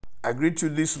I greet you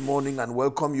this morning and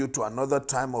welcome you to another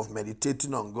time of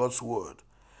meditating on God's Word.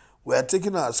 We are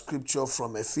taking our scripture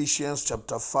from Ephesians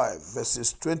chapter 5,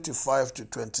 verses 25 to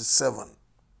 27.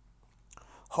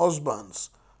 Husbands,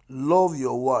 love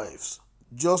your wives,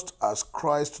 just as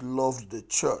Christ loved the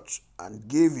church and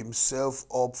gave himself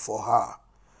up for her,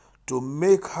 to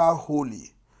make her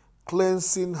holy,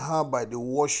 cleansing her by the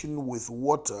washing with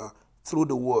water through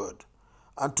the word,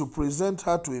 and to present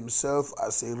her to himself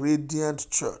as a radiant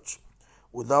church,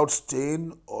 without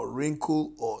stain or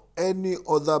wrinkle or any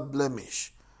other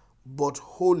blemish, but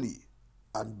holy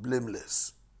and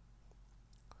blameless.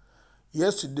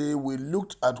 Yesterday we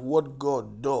looked at what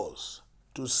God does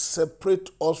to separate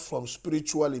us from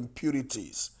spiritual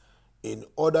impurities in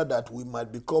order that we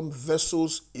might become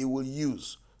vessels he will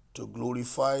use to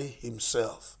glorify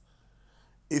himself.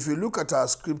 If you look at our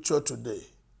scripture today,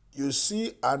 you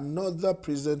see another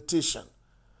presentation.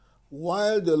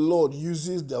 While the Lord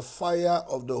uses the fire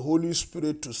of the Holy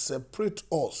Spirit to separate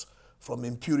us from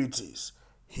impurities,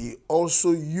 he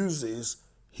also uses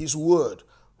his word,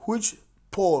 which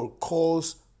Paul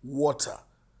calls water.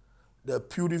 The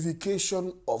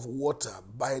purification of water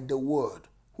by the word,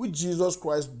 which Jesus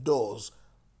Christ does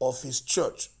of his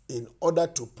church in order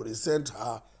to present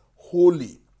her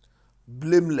holy,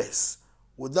 blameless,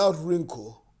 without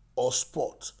wrinkle or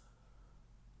spot.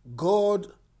 God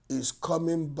is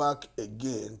coming back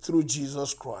again through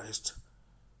Jesus Christ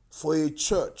for a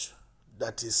church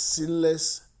that is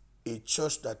sinless, a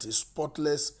church that is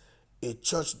spotless, a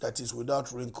church that is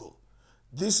without wrinkle.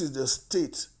 This is the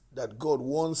state that God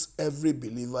wants every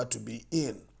believer to be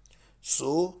in.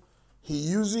 So he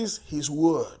uses his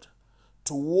word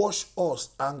to wash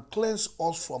us and cleanse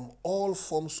us from all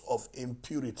forms of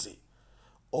impurity,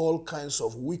 all kinds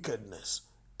of wickedness,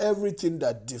 everything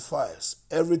that defiles,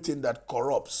 everything that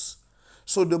corrupts.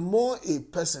 So the more a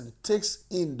person takes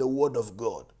in the word of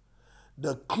God,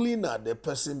 the cleaner the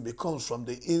person becomes from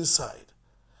the inside,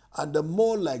 and the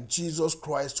more like Jesus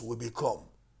Christ will become.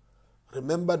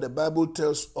 Remember, the Bible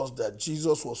tells us that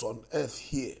Jesus was on earth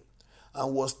here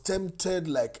and was tempted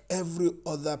like every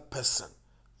other person,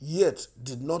 yet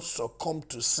did not succumb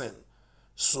to sin.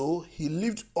 So he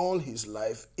lived all his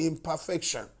life in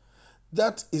perfection.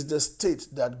 That is the state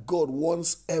that God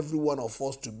wants every one of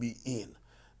us to be in.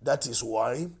 That is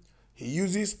why he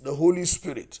uses the Holy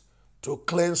Spirit to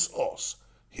cleanse us.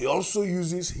 He also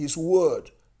uses his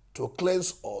word to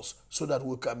cleanse us so that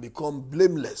we can become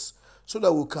blameless, so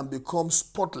that we can become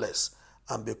spotless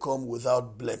and become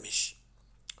without blemish.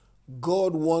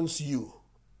 God wants you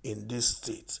in this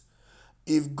state.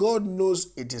 If God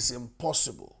knows it is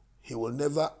impossible, he will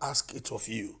never ask it of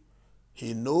you.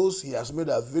 He knows he has made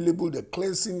available the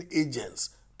cleansing agents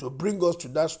to bring us to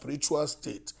that spiritual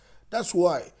state. That's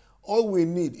why all we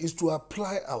need is to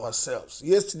apply ourselves.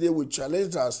 Yesterday we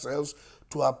challenged ourselves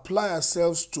to apply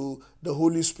ourselves to the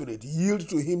Holy Spirit, yield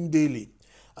to him daily.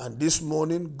 And this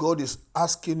morning, God is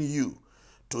asking you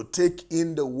to take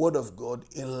in the word of God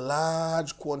in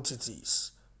large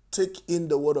quantities. Take in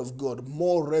the word of God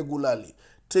more regularly.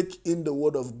 Take in the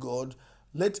word of God.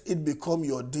 Let it become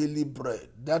your daily bread.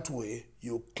 That way,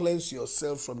 you cleanse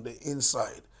yourself from the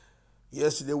inside.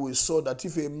 Yesterday we saw that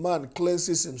if a man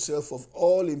cleanses himself of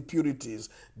all impurities,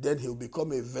 then he'll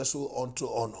become a vessel unto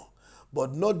honor.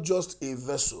 But not just a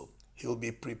vessel. He'll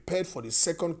be prepared for the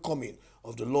second coming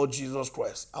of the Lord Jesus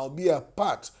Christ. I'll be a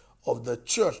part of the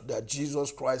church that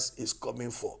Jesus Christ is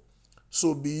coming for.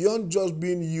 So beyond just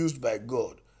being used by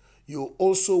God, you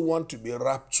also want to be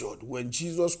raptured. When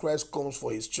Jesus Christ comes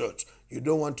for his church, you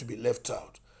don't want to be left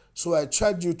out. So I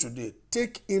charge you today,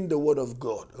 take in the word of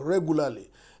God regularly.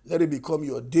 Let it become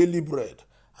your daily bread.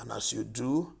 And as you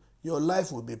do, your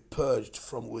life will be purged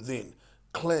from within,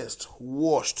 cleansed,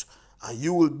 washed, and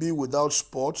you will be without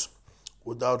spot,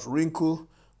 without wrinkle,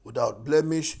 without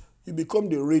blemish. You become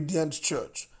the radiant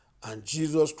church, and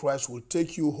Jesus Christ will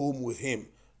take you home with him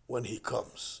when he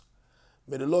comes.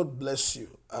 May the Lord bless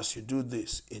you as you do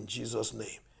this in Jesus'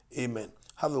 name. Amen.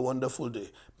 Have a wonderful day.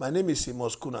 My name is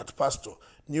Amos Kunat, Pastor,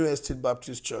 New Estate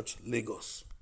Baptist Church, Lagos.